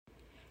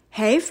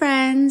Hey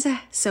friends!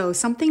 So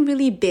something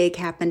really big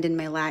happened in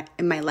my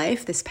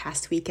life this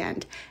past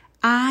weekend.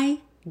 I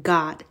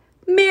got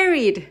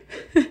married.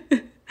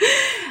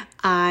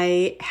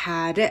 I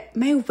had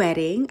my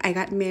wedding. I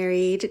got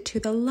married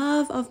to the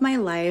love of my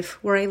life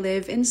where I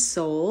live in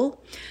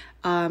Seoul.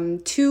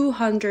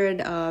 200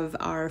 of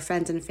our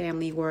friends and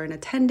family were in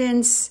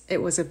attendance.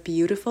 It was a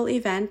beautiful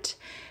event.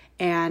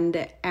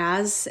 And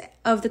as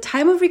of the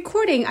time of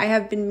recording, I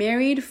have been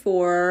married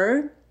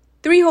for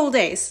 3 whole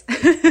days.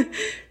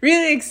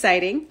 Really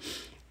exciting.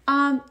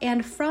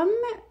 And from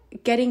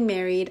getting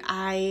married,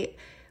 I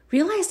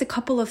realized a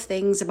couple of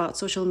things about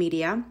social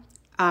media.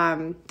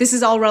 This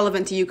is all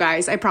relevant to you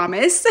guys, I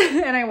promise.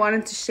 And I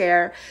wanted to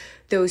share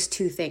those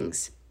 2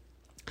 things.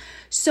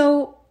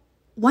 So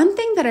one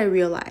thing that I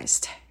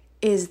realized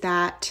is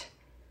that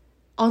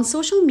on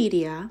social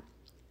media,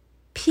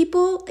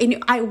 people,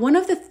 one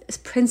of the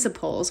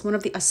principles, one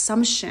of the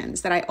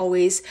assumptions that I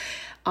always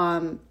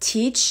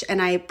teach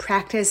and I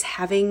practice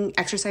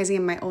exercising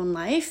in my own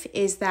life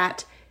is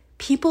that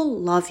people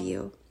love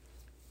you.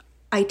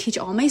 I teach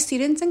all my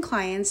students and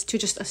clients to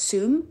just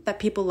assume that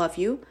people love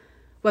you,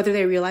 whether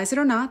they realize it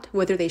or not,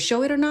 whether they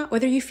show it or not,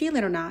 whether you feel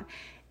it or not.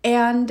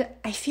 And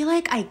I feel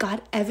like I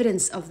got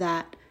evidence of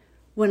that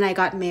when I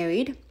got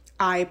married.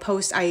 I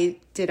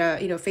did a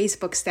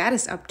Facebook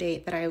status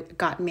update that I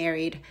got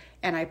married,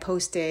 and I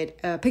posted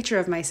a picture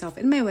of myself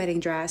in my wedding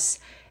dress.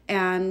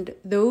 And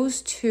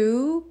those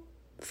 2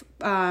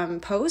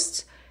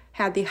 posts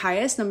had the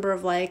highest number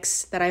of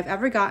likes that I've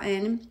ever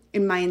gotten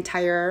in my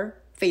entire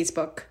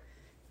Facebook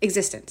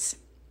existence,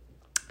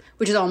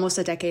 which is almost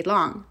a decade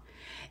long.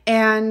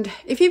 And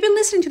if you've been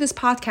listening to this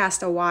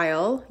podcast a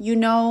while, you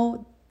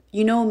know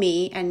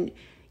me, and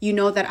you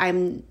know that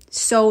I'm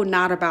so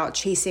not about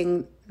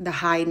chasing the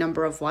high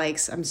number of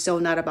likes. I'm so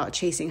not about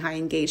chasing high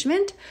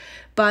engagement.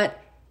 But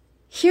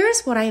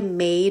here's what I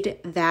made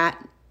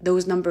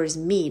those numbers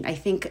mean. I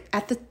think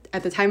at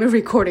the time of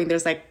recording,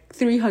 there's like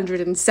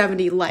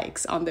 370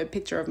 likes on the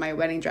picture of my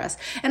wedding dress.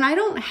 And I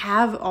don't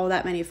have all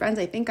that many friends.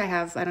 I think I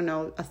have,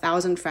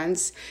 1,000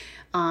 friends,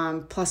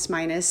 plus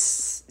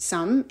minus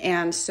some.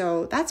 And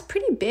so that's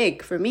pretty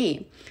big for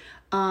me.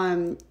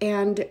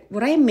 And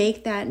what I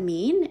make that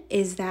mean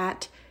is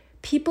that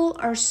people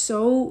are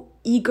so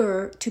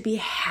eager to be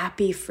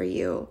happy for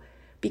you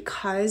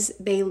because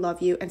they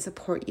love you and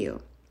support you.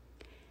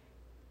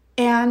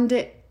 And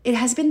it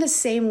has been the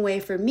same way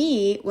for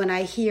me when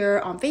I hear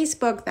on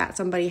Facebook that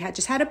somebody had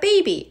just had a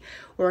baby,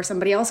 or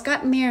somebody else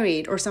got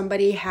married, or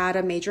somebody had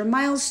a major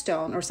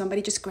milestone, or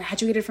somebody just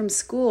graduated from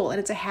school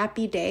and it's a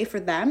happy day for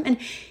them. And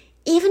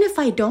even if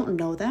I don't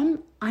know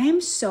them, I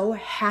am so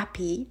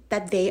happy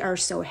that they are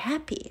so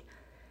happy.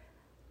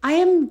 I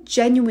am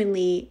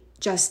genuinely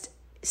just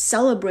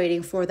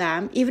celebrating for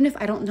them, even if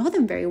I don't know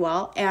them very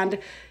well. And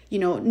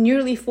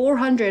nearly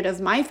 400 of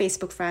my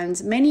Facebook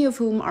friends, many of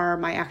whom are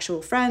my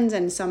actual friends,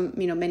 and some,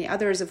 many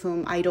others of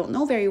whom I don't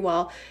know very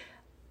well,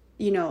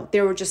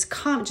 there were just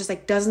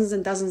like dozens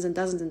and dozens and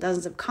dozens and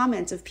dozens of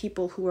comments of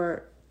people who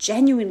are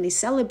genuinely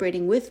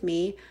celebrating with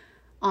me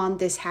on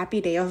this happy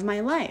day of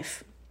my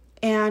life.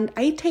 And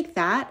I take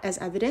that as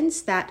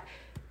evidence that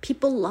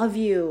people love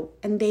you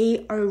and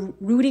they are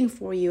rooting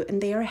for you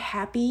and they are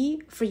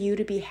happy for you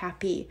to be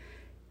happy.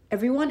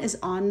 Everyone is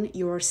on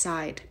your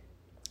side.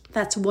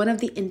 That's one of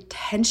the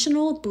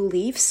intentional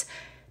beliefs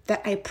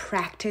that I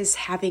practice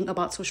having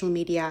about social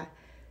media,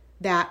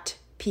 that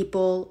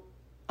people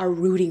are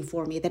rooting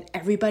for me, that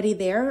everybody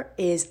there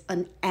is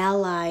an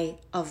ally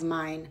of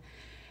mine.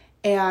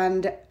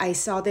 And I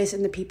saw this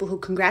in the people who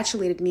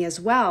congratulated me as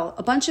well.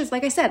 A bunch of,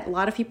 like I said, a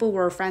lot of people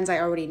were friends I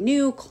already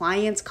knew,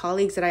 clients,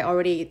 colleagues that I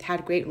already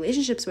had great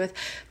relationships with.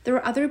 There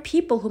were other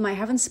people whom I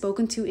haven't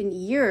spoken to in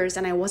years,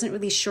 and I wasn't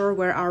really sure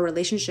where our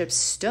relationship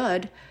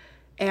stood.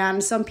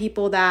 And some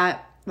people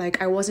that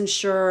I wasn't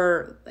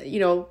sure,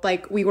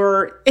 we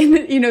were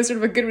in, sort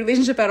of a good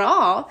relationship at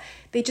all.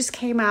 They just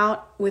came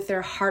out with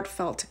their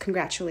heartfelt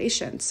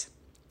congratulations.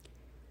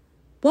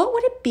 What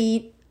would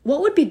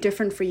be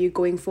different for you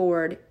going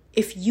forward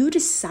if you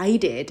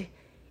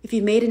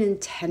made an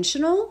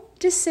intentional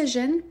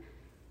decision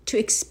to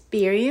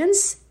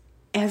experience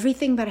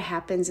everything that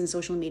happens in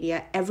social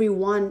media,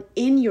 everyone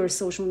in your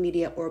social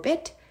media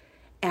orbit,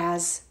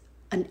 as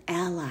an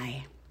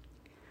ally?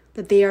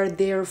 That they are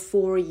there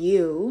for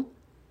you.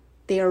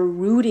 They are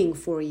rooting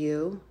for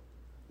you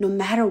no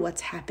matter what's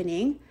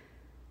happening,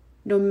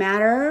 no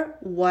matter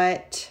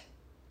what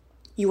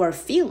you are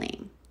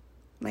feeling.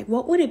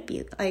 What would it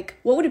be like?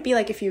 What would it be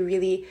like if you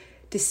really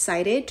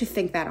decided to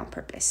think that on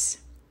purpose?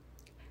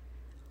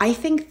 I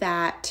think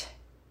that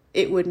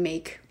it would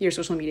make your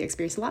social media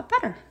experience a lot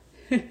better.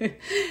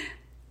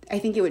 I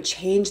think it would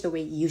change the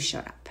way you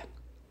showed up.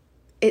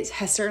 It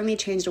has certainly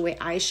changed the way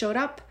I showed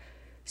up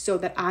so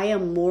that I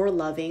am more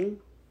loving,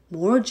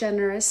 more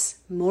generous,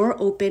 more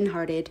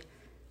open-hearted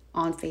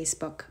on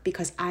Facebook,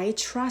 because I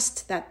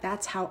trust that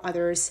that's how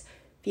others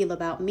feel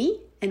about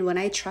me. And when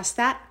I trust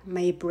that,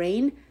 my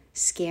brain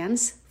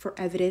scans for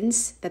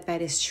evidence that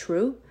that is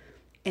true,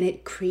 and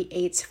it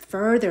creates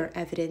further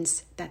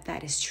evidence that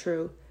that is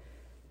true.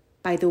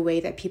 by the way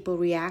that people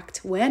react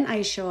when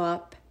I show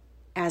up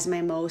as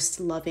my most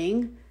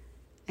loving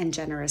and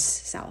generous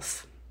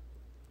self.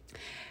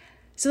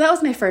 So that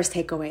was my first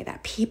takeaway,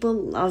 that people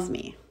love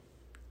me.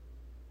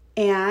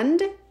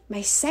 And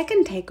my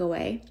second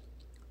takeaway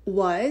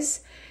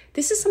was,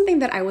 this is something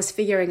that I was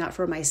figuring out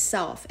for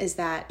myself, is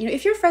that,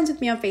 if you're friends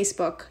with me on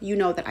Facebook, you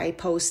know that I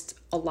post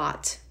a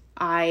lot.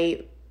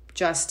 I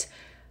just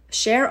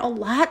share a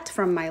lot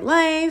from my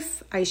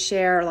life. I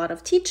share a lot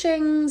of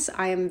teachings.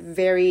 I'm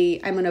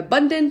an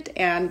abundant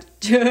and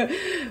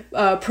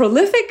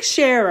prolific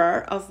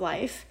sharer of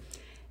life.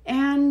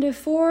 And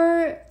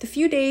for the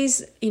few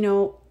days,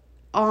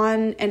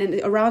 on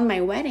and around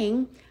my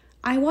wedding,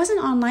 I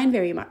wasn't online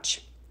very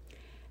much.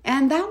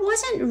 And that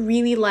wasn't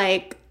really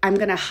like I'm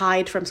going to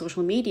hide from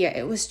social media.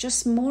 It was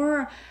just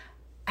more,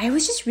 I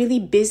was just really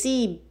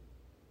busy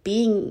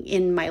being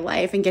in my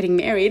life and getting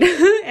married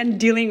and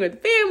dealing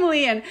with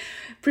family and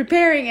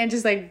preparing and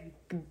just like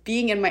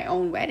being in my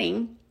own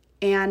wedding.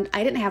 And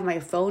I didn't have my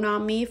phone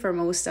on me for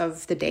most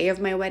of the day of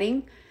my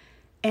wedding.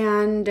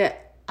 And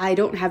I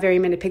don't have very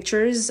many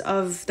pictures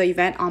of the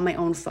event on my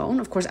own phone.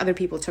 Of course, other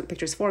people took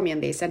pictures for me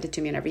and they sent it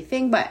to me and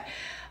everything. But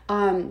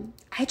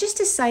I just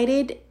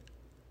decided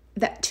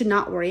that to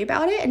not worry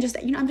about it and just,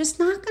 I'm just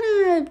not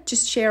going to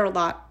just share a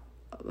lot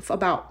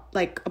about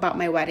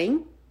my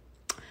wedding.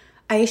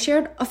 I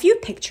shared a few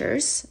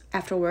pictures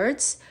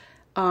afterwards,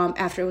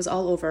 after it was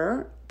all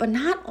over, but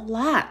not a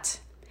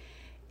lot.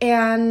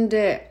 And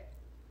that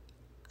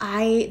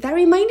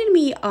reminded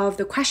me of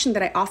the question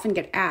that I often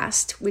get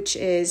asked, which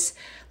is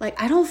like,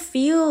 I don't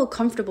feel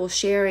comfortable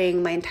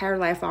sharing my entire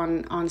life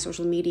on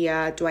social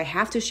media. Do I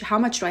have to, how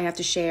much do I have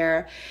to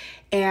share?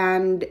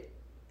 And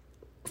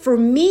for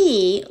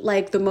me,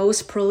 like the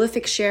most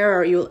prolific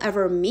sharer you'll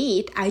ever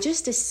meet, I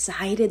just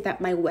decided that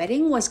my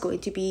wedding was going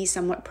to be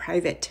somewhat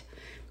private.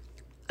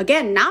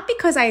 Again, not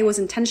because I was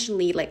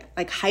intentionally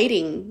like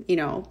hiding,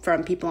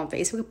 from people on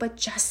Facebook, but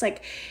just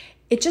like,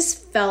 it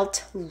just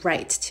felt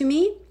right to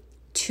me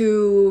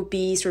to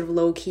be sort of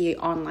low-key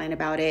online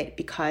about it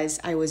because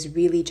I was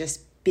really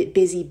just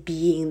busy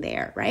being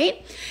there,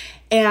 right?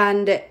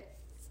 And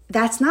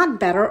that's not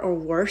better or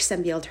worse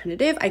than the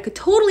alternative. I could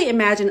totally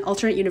imagine an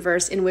alternate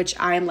universe in which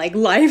I'm like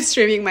live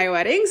streaming my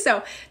wedding.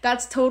 So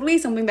that's totally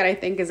something that I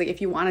think is like,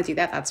 if you want to do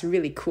that, that's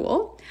really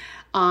cool.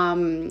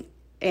 And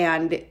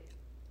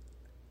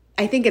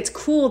I think it's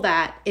cool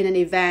that in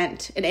any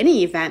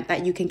event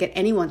that you can get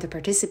anyone to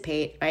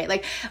participate, right?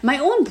 Like my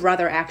own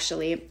brother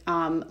actually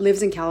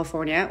lives in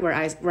California,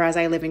 whereas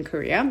I live in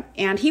Korea,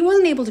 and he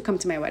wasn't able to come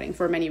to my wedding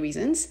for many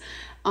reasons.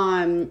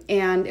 And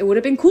it would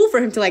have been cool for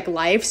him to like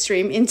live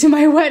stream into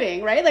my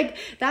wedding, right? Like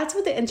that's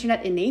what the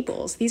internet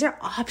enables. These are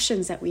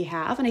options that we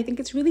have. And I think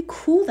it's really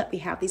cool that we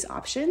have these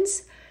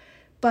options,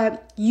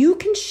 but you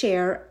can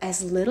share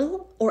as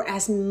little or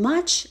as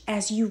much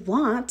as you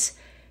want.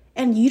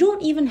 And you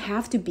don't even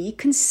have to be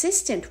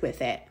consistent with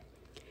it.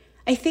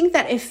 I think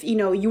that if,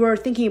 you were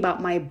thinking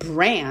about my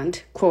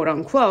brand, quote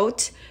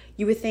unquote,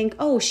 you would think,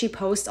 oh, she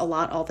posts a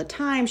lot all the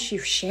time. She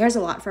shares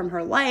a lot from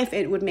her life.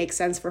 It would make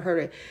sense for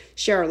her to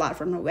share a lot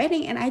from her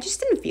wedding. And I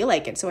just didn't feel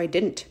like it, so I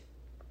didn't.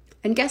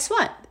 And guess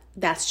what?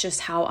 That's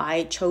just how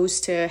I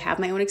chose to have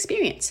my own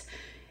experience.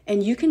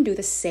 And you can do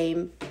the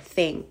same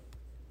thing.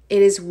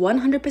 It is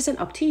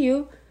 100% up to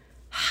you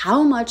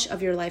how much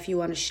of your life you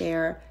want to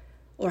share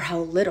or how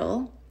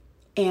little.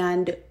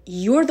 And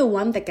you're the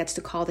one that gets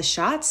to call the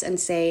shots and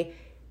say,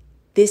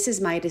 this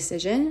is my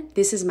decision,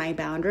 this is my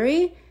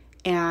boundary,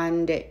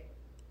 and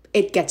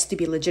it gets to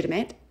be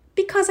legitimate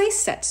because I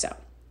said so.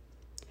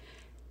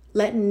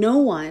 Let no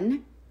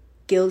one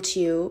guilt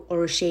you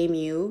or shame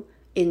you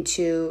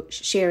into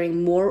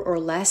sharing more or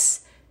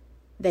less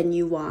than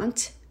you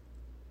want.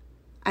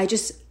 I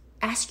just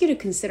ask you to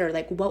consider,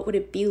 like, what would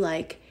it be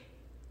like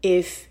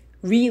if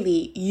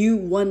really you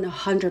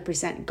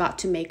 100% got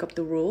to make up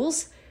the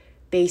rules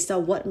based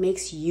on what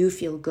makes you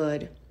feel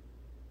good.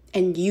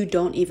 And you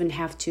don't even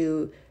have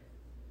to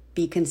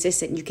be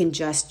consistent. You can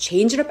just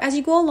change it up as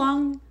you go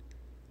along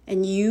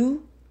and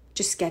you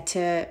just get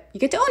to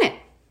own it.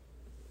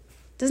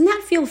 Doesn't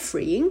that feel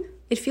freeing?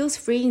 It feels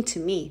freeing to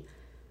me.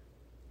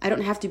 I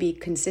don't have to be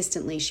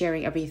consistently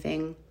sharing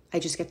everything. I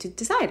just get to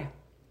decide.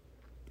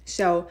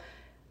 So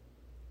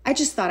I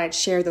just thought I'd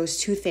share those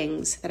two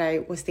things that I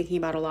was thinking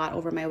about a lot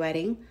over my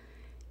wedding.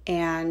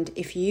 And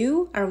if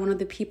you are one of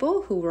the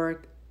people who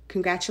were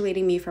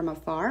congratulating me from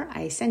afar,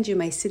 I send you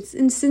my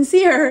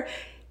sincere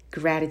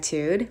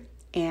gratitude.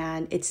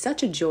 And it's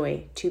such a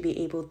joy to be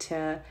able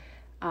to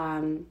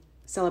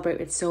celebrate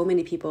with so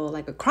many people,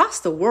 like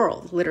across the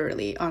world,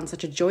 literally, on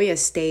such a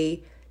joyous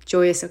day,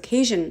 joyous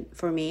occasion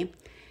for me.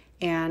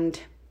 And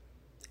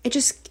it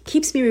just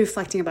keeps me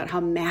reflecting about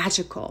how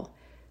magical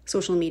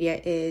social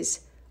media is,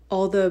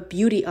 all the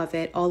beauty of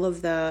it, all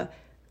of the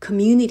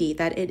community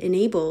that it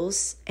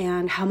enables,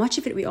 and how much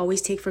of it we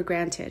always take for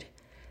granted.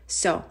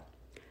 So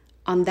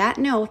on that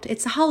note,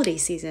 it's the holiday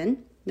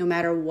season. No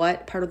matter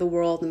what part of the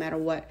world, no matter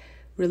what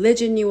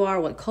religion you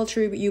are, what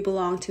culture you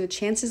belong to,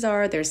 chances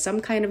are there's some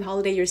kind of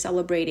holiday you're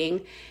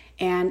celebrating.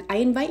 And I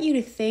invite you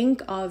to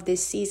think of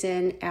this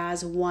season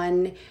as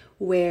one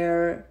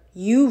where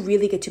you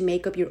really get to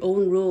make up your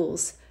own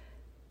rules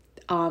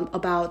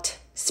about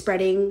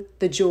spreading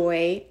the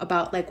joy,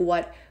 about like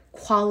what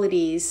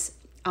qualities,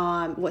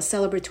 what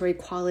celebratory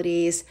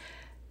qualities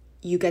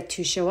you get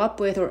to show up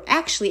with. Or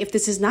actually, if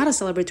this is not a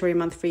celebratory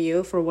month for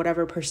you, for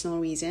whatever personal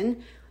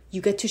reason,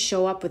 you get to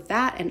show up with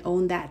that and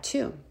own that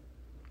too,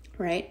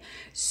 right?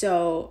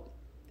 So,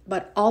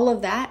 but all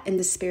of that in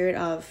the spirit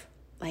of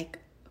like,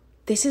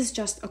 this is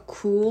just a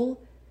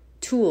cool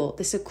tool.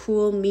 This is a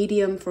cool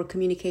medium for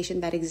communication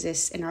that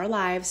exists in our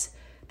lives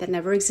that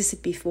never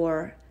existed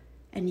before.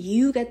 And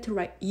you get to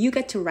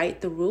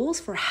write the rules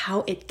for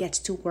how it gets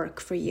to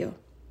work for you.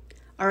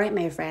 All right,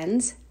 my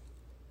friends,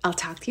 I'll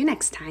talk to you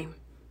next time.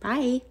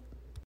 Bye.